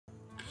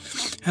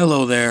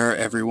Hello there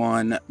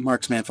everyone,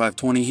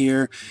 Marksman520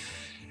 here,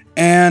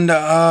 and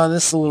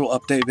this is a little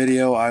update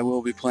video. I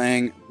will be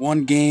playing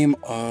one game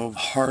of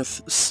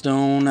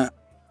Hearthstone,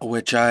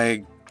 which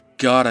I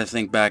got I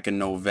think back in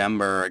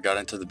November. I got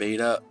into the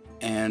beta,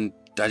 and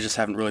I just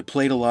haven't really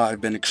played a lot.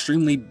 I've been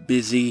extremely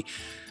busy.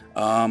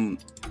 I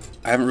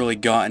haven't really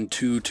gotten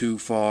too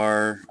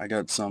far. I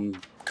got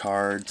some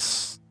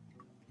cards,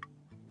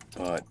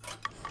 but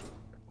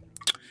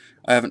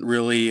I haven't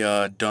really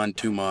done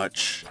too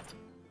much.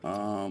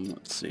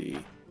 Let's see.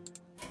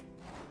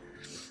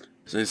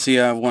 So you see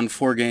I've won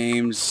 4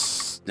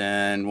 games,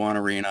 then 1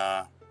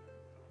 arena,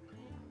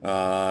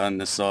 and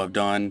this is all I've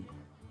done.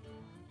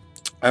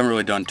 I haven't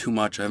really done too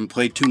much, I haven't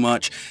played too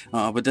much,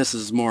 but this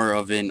is more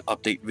of an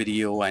update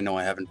video. I know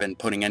I haven't been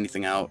putting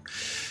anything out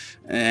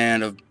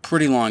in a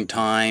pretty long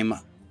time.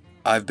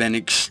 I've been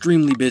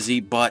extremely busy,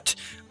 but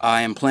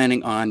I am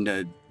planning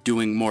on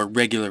doing more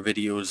regular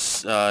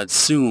videos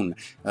soon,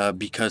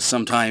 because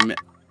sometime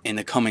in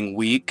the coming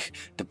week,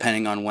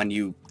 depending on when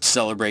you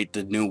celebrate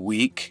the new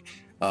week,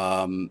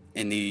 in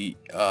the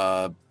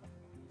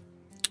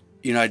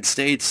United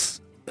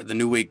States, the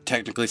new week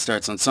technically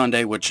starts on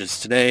Sunday, which is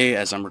today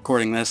as I'm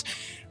recording this,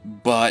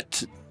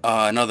 but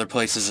in other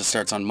places it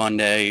starts on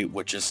Monday,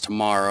 which is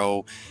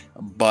tomorrow.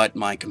 But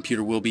my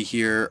computer will be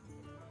here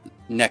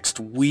next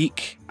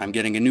week. I'm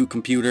getting a new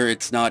computer.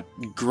 It's not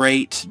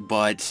great,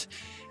 but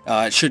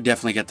it should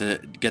definitely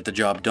get the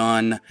job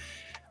done.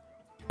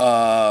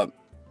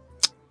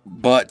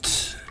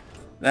 But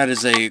that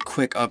is a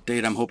quick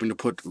update. I'm hoping to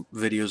put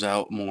videos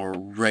out more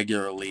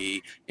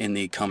regularly in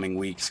the coming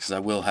weeks, because I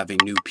will have a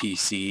new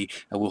PC.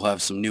 I will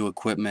have some new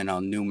equipment, a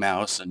new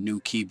mouse, a new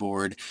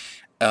keyboard,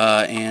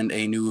 and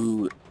a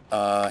new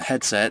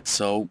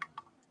headset,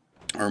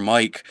 or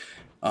mic.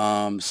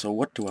 So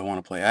what do I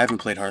want to play? I haven't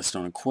played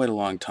Hearthstone in quite a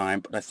long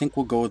time, but I think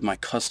we'll go with my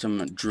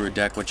custom Druid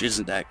deck, which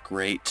isn't that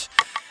great.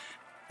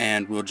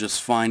 And we'll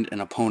just find an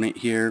opponent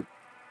here.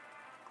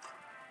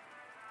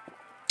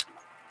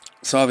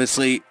 So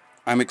obviously,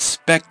 I'm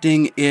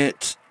expecting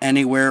it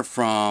anywhere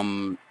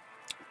from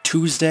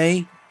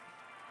Tuesday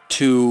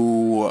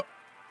to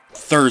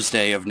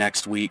Thursday of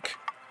next week,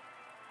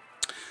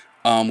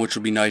 which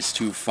will be nice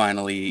to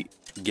finally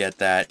get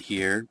that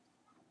here.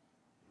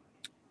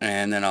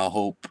 And then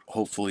I'll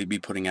hopefully be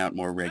putting out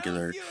more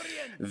regular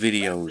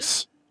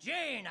videos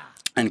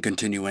and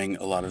continuing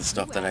a lot of the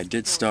stuff that I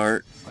did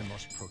start.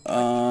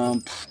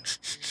 That's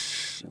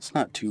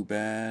not too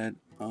bad.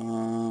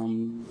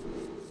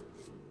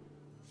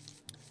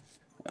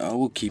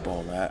 We'll keep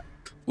all that.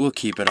 We'll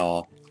keep it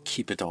all.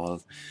 Keep it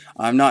all.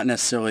 I'm not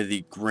necessarily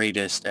the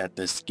greatest at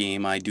this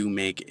game. I do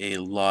make a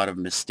lot of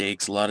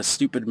mistakes, a lot of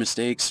stupid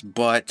mistakes,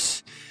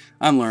 but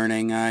I'm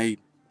learning. I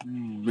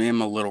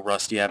am a little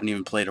rusty. I haven't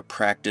even played a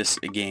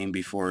game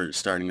before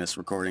starting this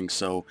recording,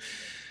 so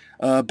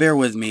bear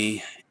with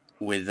me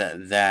with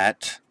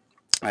that.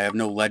 I have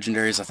no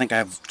legendaries. I think I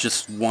have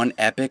just 1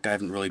 epic. I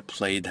haven't really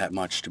played that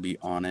much, to be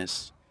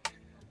honest.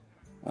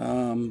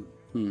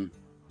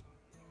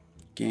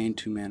 Gain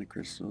 2 mana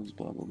crystals,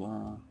 blah blah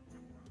blah.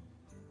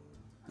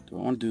 Do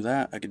I want to do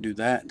that? I could do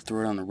that and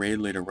throw it on the raid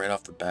leader right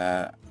off the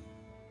bat.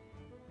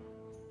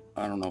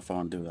 I don't know if I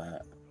want to do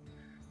that.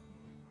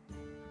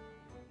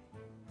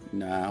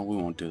 Nah, we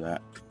won't do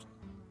that.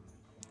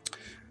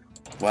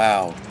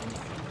 Wow.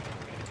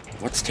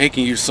 What's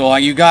taking you so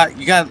long? You got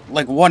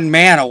like 1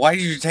 mana. Why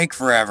did you take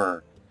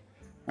forever?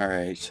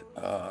 Alright.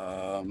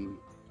 I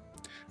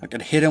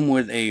could hit him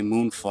with a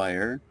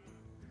Moonfire.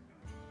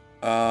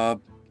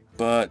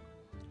 But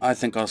I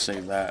think I'll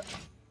save that.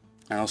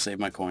 And I'll save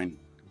my coin.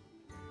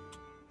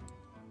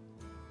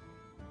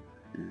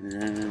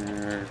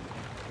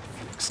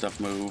 Stuff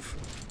move.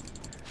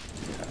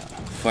 Yeah.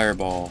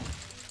 Fireball.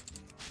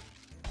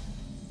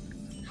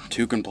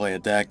 2 can play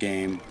at that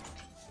game.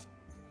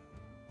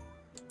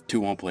 2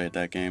 won't play at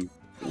that game.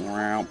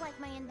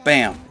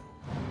 Bam!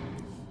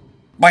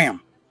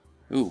 Bam!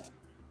 Ooh.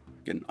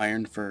 Get an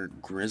Iron for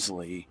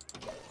Grizzly.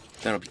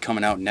 That'll be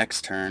coming out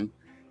next turn.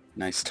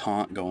 Nice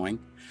taunt going.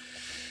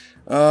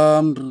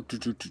 Don't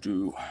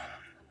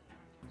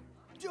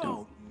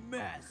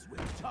mess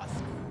with Tusk.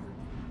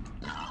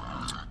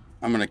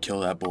 I'm gonna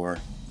kill that boar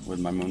with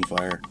my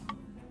Moonfire.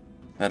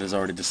 That is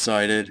already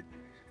decided.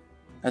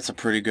 That's a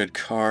pretty good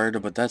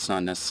card, but that's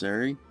not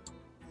necessary.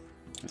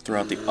 Throw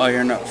out the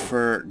Iron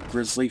for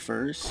Grizzly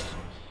first,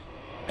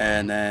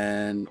 and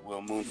then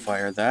we'll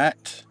Moonfire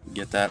that,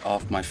 get that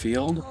off my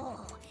field,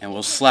 and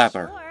we'll slap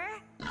her.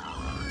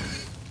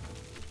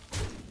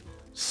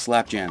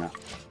 Slap Janna.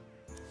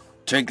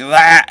 Take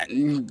that!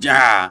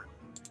 Yeah.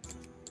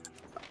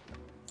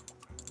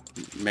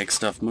 Make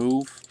stuff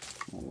move.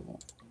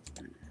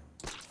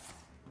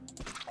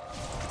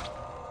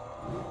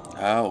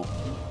 Oh.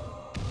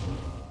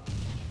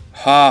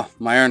 Ha!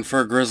 My Iron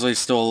Fur Grizzly's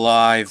still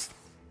alive.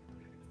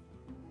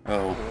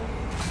 Oh.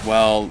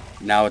 Well,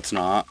 now it's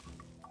not.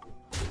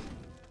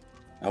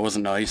 That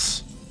wasn't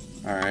nice.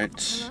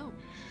 Alright.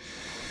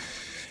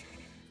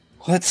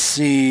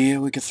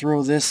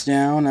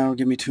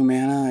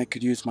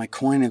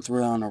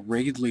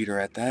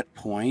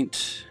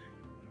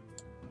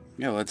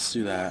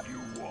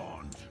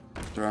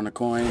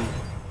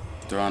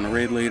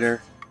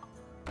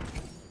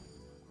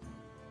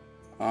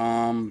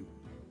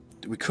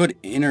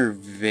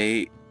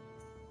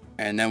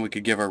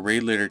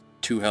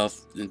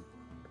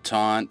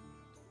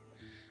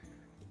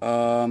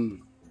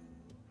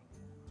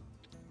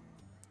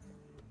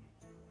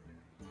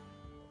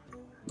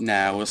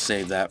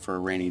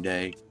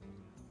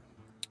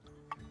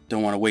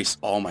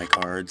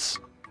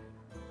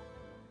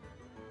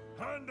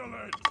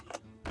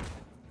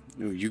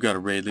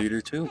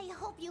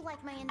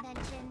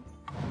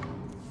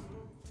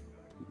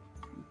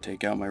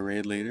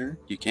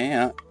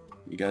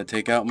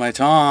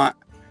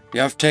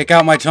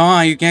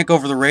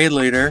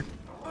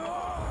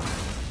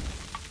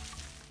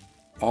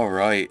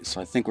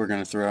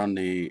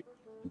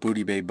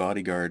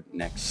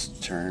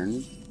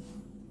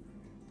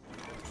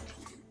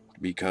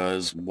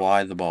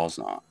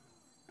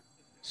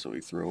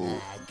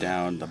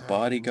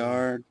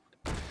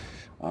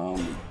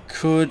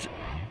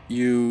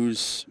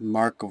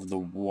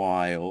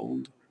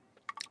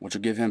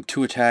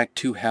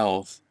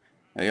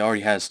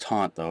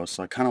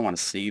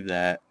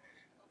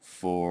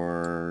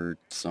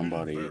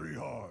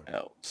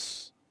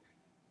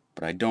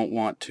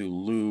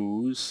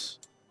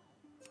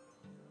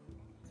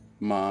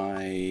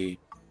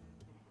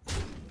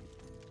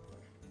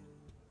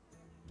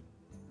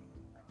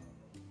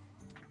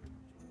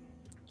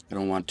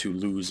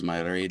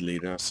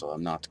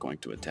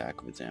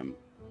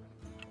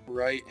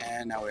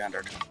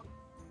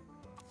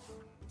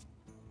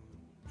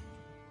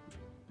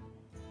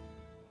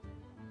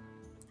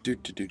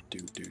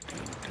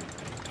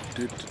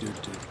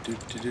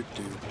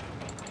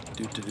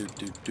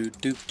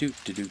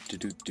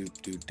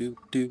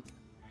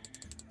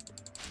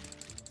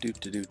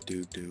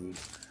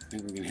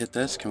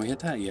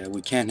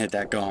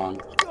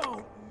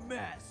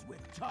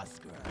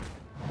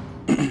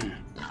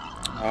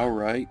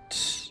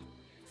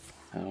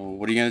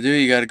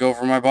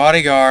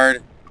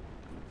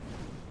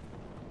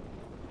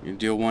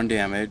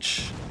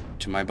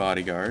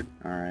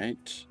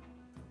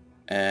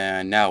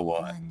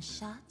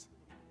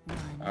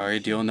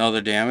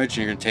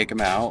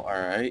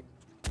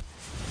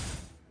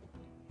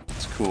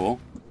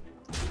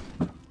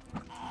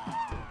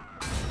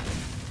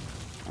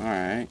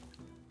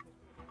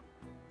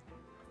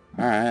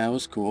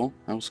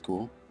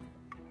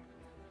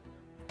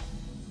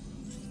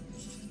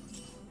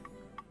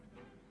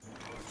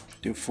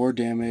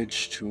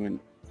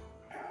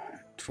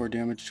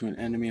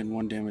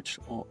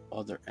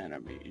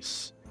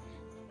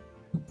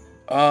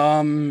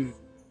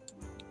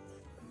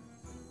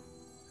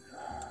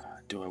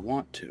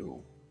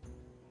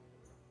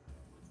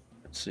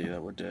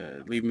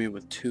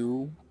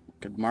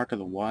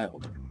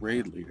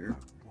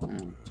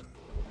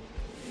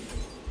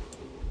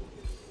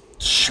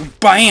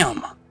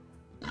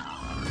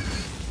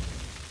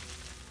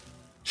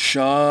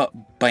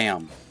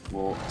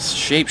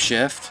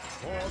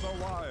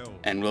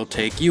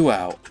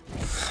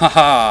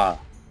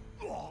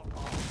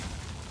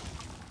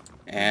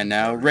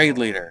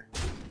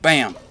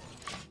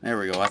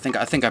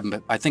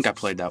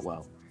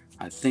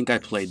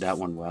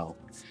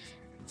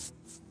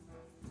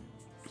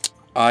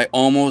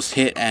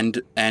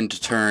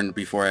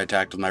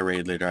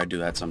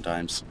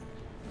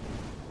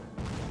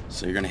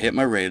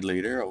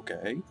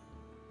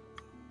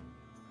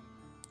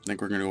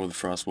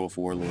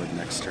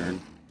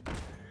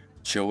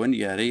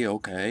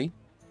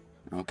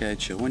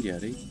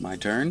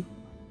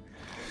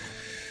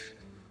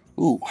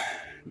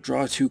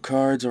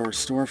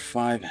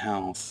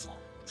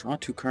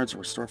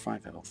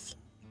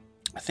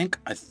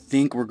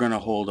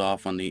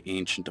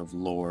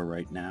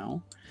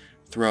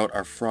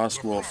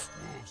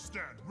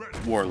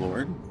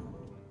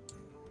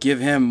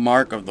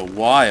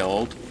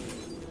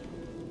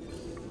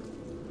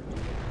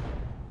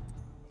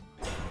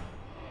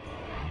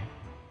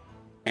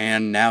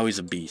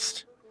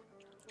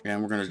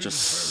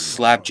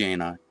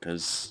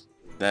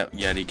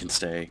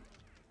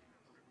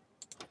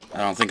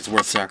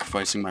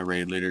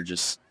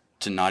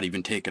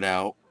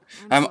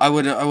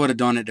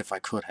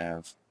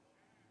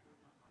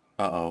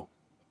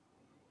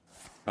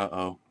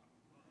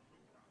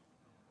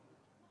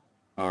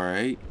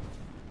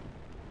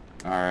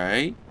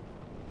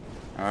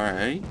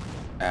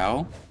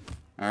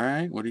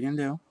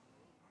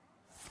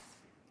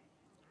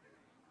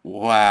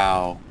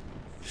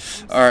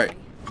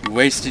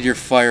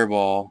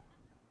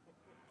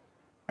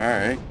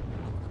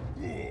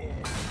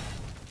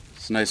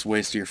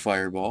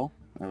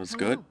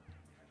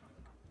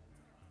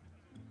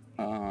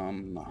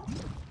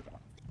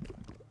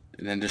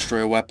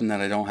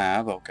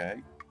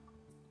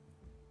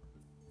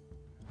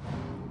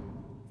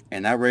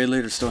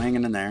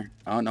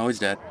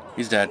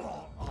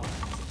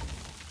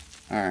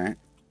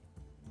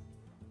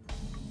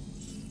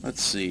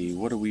 Let's see,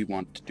 what do we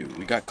want to do?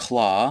 We got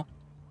Claw.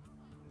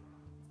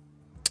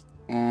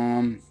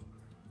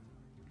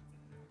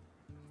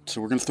 So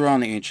we're going to throw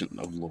on the Ancient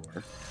of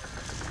Lore.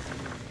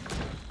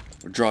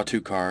 We'll draw 2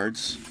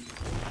 cards.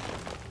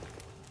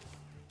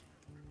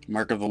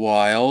 Mark of the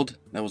Wild.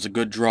 That was a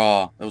good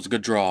draw. That was a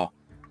good draw.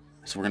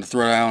 So we're going to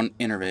throw down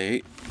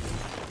Innervate.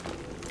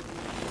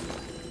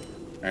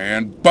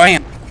 And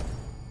BAM!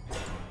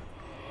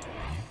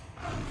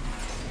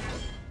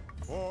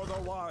 For the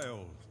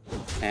wild.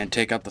 And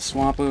take out the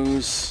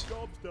Swampus.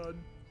 Job's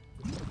done.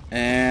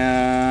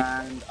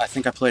 And I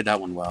think I played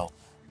that one well.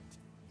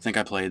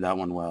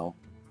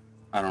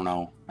 I don't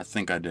know. I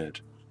think I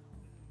did.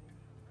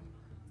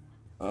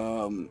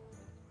 We're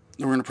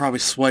gonna probably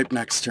swipe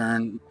next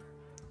turn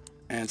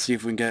and see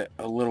if we can get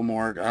a little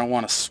more. I don't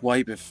want to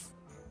swipe if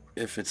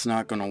it's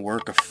not gonna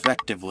work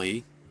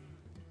effectively.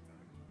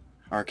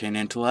 Arcane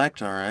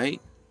Intellect,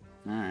 alright.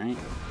 Alright.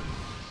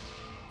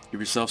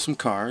 Give yourself some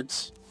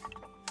cards.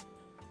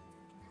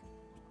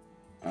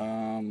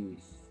 I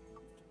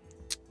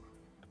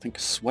think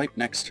swipe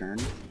next turn.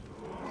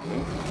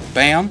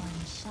 Bam!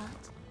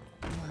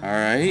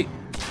 Alright.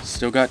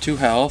 Still got 2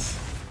 health.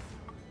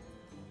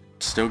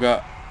 Still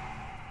got...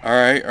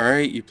 Alright,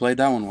 alright. You played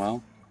that one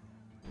well.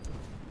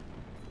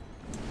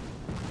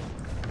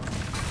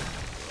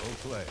 Well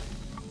played.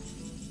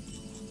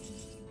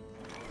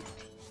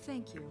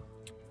 Thank you.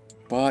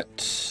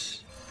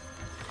 But...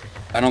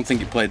 I don't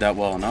think you played that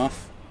well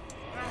enough.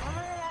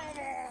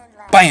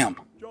 BAM!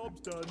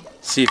 Job's done.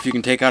 See if you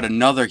can take out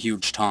another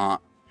huge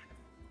taunt.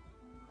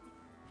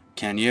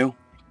 Can you?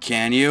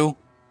 Can you?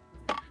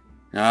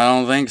 I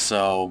don't think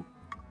so.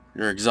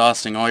 You're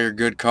exhausting all your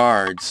good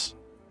cards.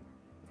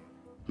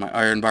 My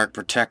Ironbark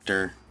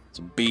Protector. It's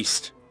a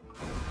beast.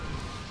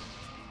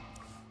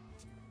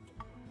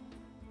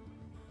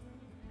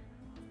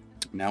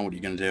 Now what are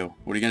you gonna do?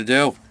 What are you gonna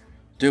do?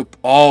 Dupe.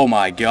 Oh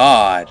my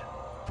god.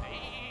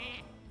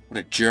 What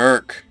a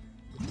jerk.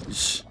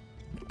 What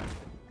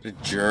a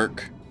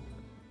jerk.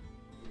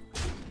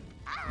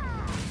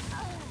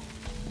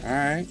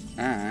 Alright,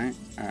 alright,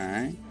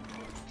 alright.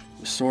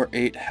 Restore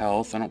 8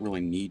 health. I don't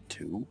really need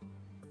to.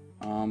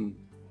 Alright,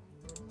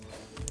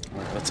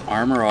 let's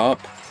armor up.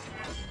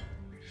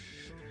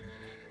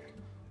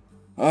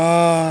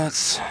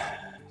 Let's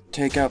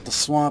take out the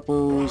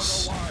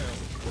Swampos.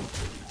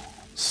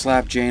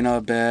 Slap Jaina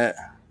a bit.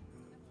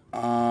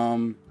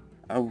 I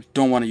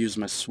don't want to use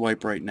my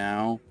swipe right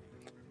now.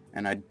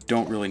 And I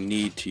don't really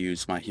need to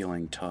use my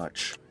healing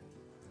touch.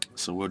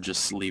 So we'll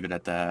just leave it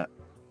at that.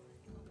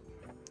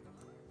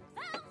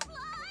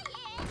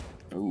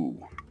 Ooh.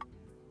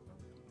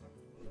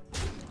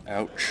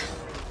 Ouch.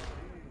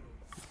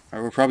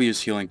 Alright, we'll probably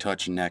use Healing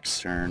Touch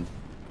next turn.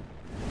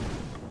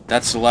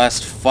 That's the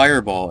last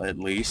Fireball, at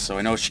least, so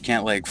I know she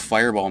can't, like,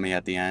 Fireball me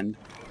at the end.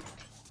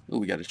 Ooh,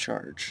 we got a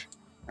charge.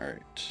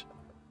 Alright.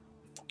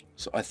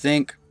 So I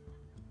think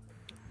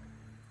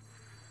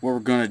what we're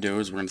gonna do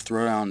is we're gonna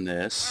throw down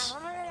this.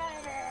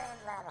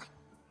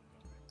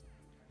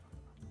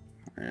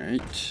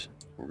 Alright.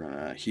 We're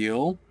gonna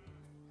heal.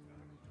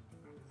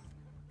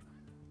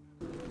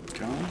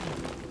 Go.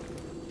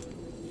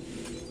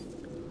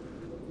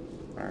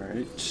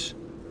 Alright.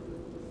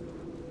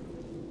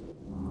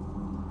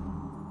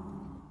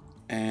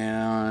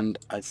 And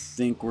I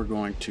think we're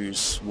going to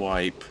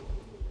swipe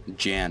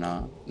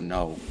Janna.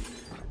 No.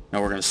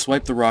 No, we're going to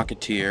swipe the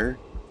Rocketeer.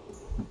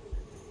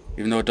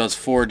 Even though it does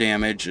 4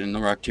 damage and the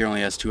Rocketeer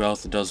only has 2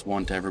 health, it does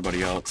 1 to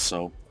everybody else,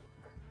 so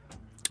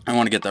I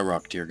want to get that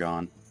Rocketeer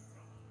gone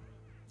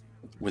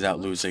without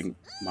losing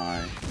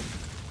my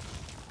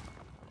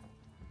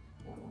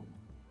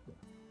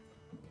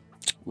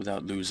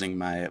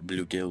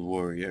Bluegill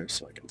Warrior,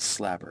 so I can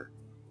slap her.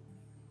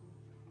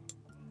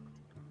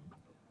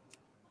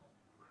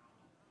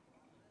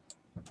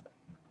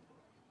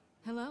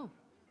 Hello.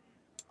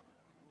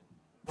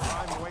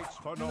 Time waits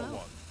for no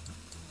one.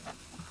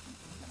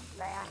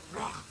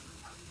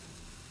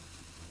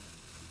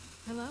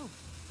 Hello.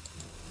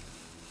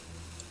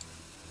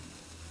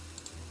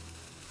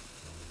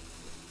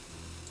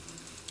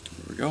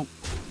 There we go.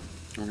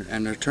 We're going to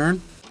end our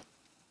turn.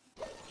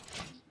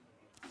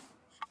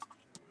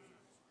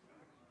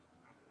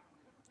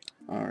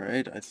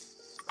 Alright, I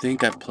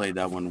think I've played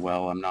that one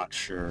well, I'm not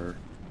sure.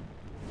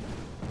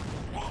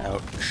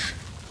 Ouch.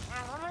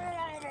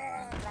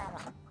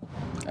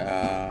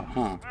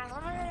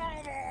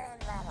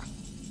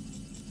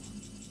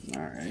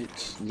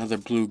 Alright, another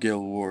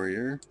Bluegill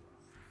Warrior.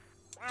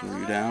 Throw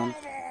you down.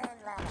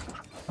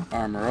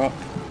 Armor up.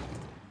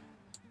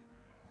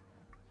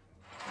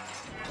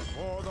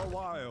 For the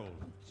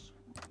wilds.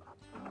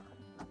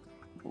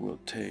 We'll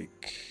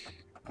take...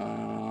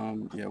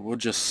 yeah, we'll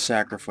just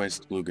sacrifice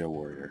the Bluegill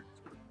Warrior.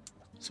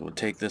 So we'll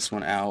take this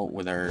one out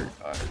with our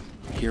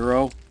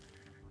hero.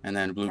 And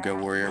then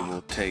Bluegill Warrior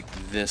will take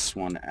this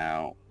one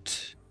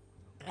out.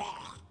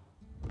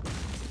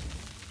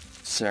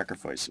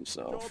 Sacrifice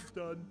himself. Job's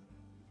done.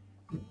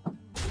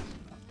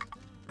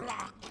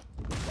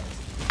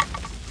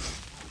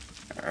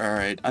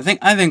 Alright, I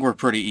think we're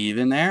pretty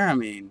even there. I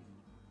mean,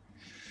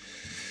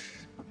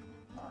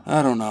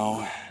 I don't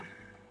know.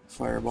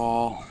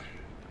 Fireball.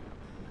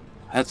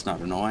 That's not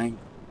annoying.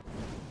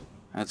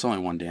 That's only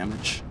 1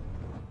 damage.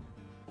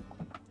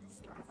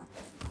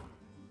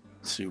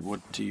 Let's see, what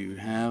do you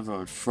have? A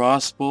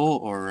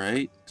Frostbolt,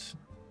 alright.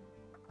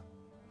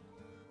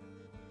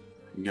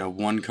 You got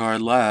 1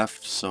 card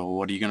left, so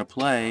what are you gonna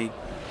play?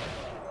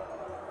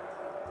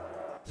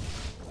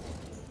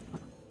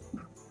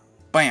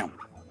 Bam!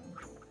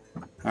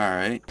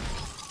 Alright.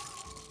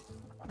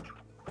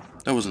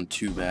 That wasn't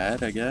too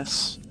bad, I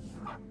guess.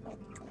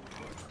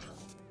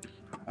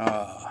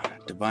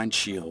 Divine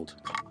Shield.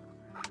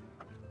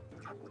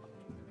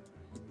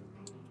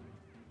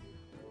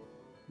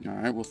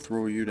 Alright, we'll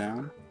throw you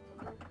down.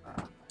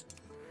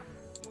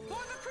 For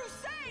the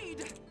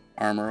crusade!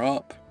 Armor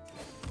up.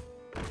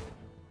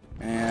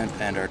 And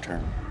end our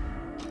turn.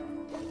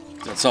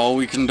 That's all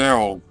we can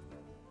do.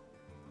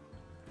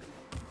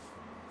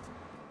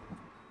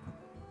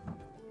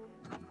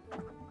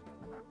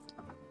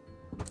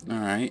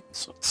 Alright,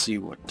 so let's see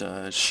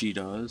what she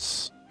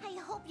does. I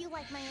hope you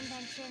like my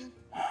invention.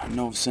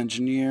 Novus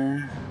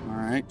Engineer.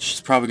 Alright,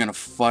 she's probably gonna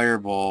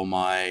fireball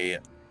my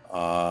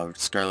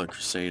Scarlet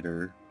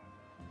Crusader.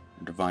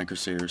 Or Divine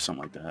Crusader or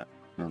something like that.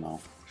 I don't know.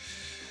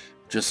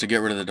 Just to get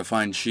rid of the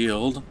Divine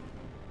Shield.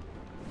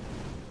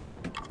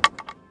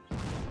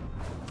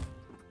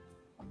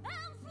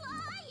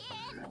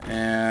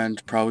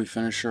 And probably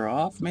finish her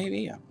off,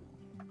 maybe?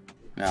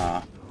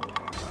 Nah.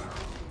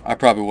 I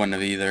probably wouldn't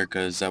have either,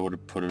 because that would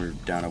have put her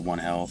down at 1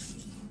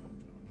 health.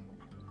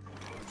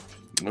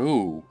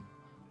 Ooh.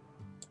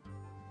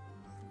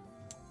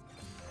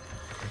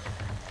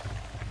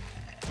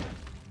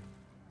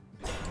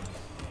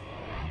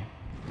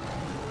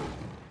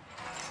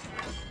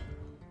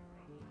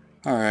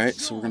 Alright,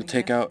 so we're going to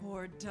take out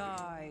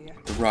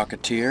the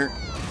Rocketeer.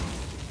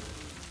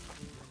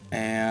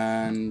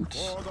 And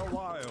For the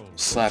wild.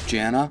 slap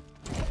Janna.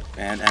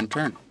 And end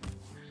turn.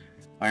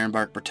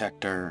 Ironbark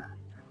Protector.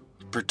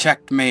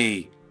 Protect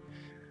me!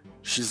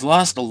 She's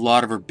lost a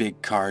lot of her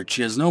big cards.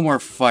 She has no more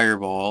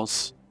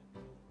fireballs.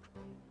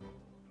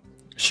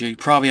 She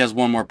probably has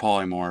 1 more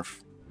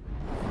polymorph.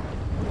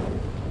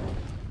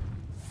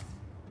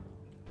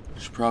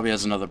 She probably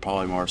has another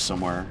polymorph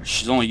somewhere.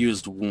 She's only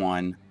used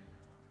 1.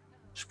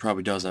 She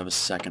probably does have a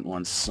second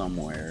one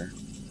somewhere.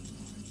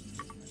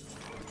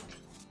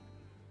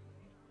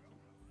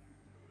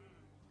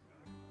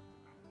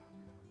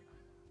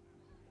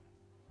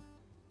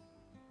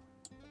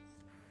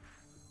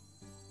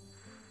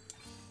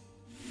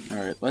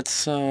 Alright,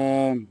 let's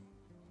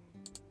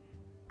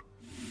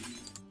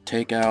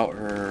take out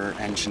her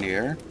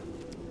engineer.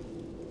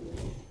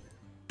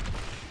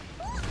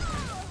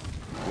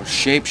 We'll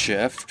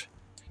shapeshift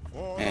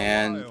For the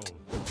and wild.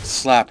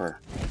 slap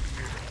her.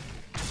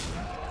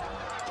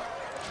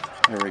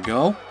 There we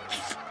go.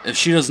 If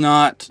she does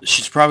not,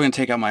 she's probably going to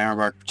take out my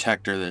Ironbark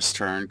Protector this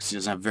turn because she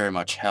doesn't have very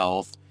much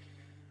health.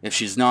 If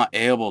she's not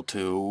able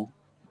to,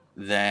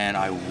 then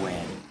I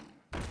win.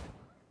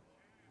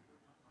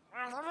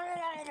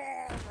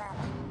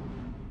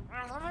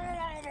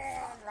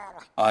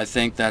 I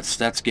think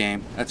that's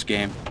game. That's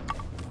game.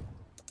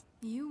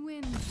 You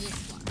win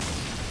this one.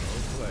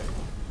 Play.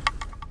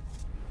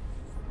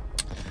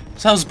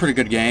 So that was a pretty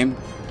good game.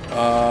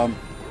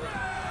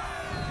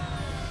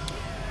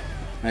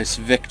 Nice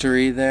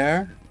victory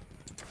there.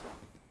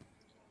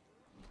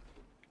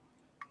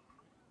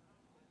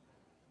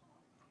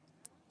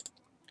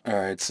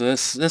 Alright, so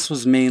this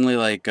was mainly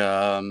like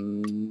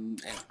an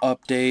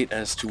update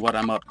as to what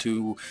I'm up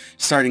to.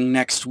 Starting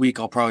next week,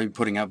 I'll probably be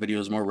putting out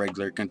videos more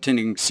regular,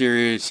 continuing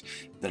series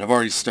that I've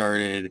already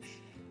started.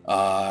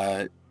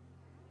 I'm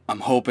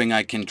hoping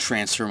I can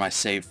transfer my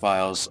save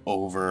files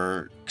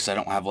over, because I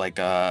don't have like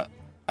I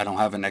don't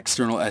have an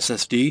external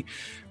SSD.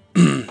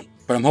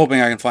 But I'm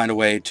hoping I can find a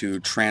way to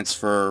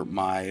transfer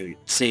my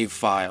save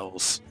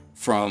files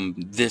from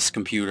this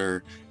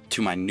computer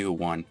to my new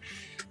one.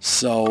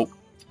 So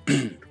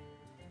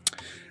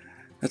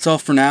that's all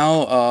for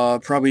now.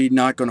 Probably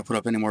not going to put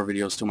up any more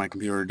videos till my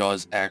computer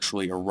does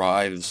actually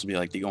arrive. This will be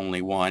like the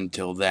only one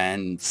till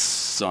then.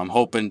 So I'm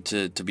hoping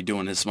to be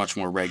doing this much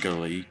more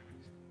regularly.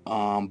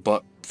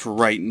 But for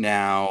right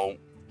now,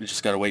 we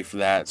just gotta wait for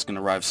that. It's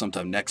gonna arrive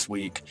sometime next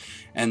week,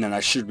 and then I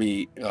should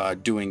be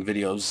doing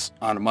videos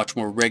on a much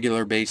more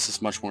regular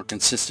basis, much more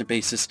consistent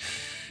basis.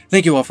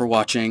 Thank you all for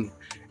watching,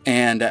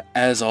 and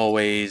as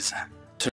always,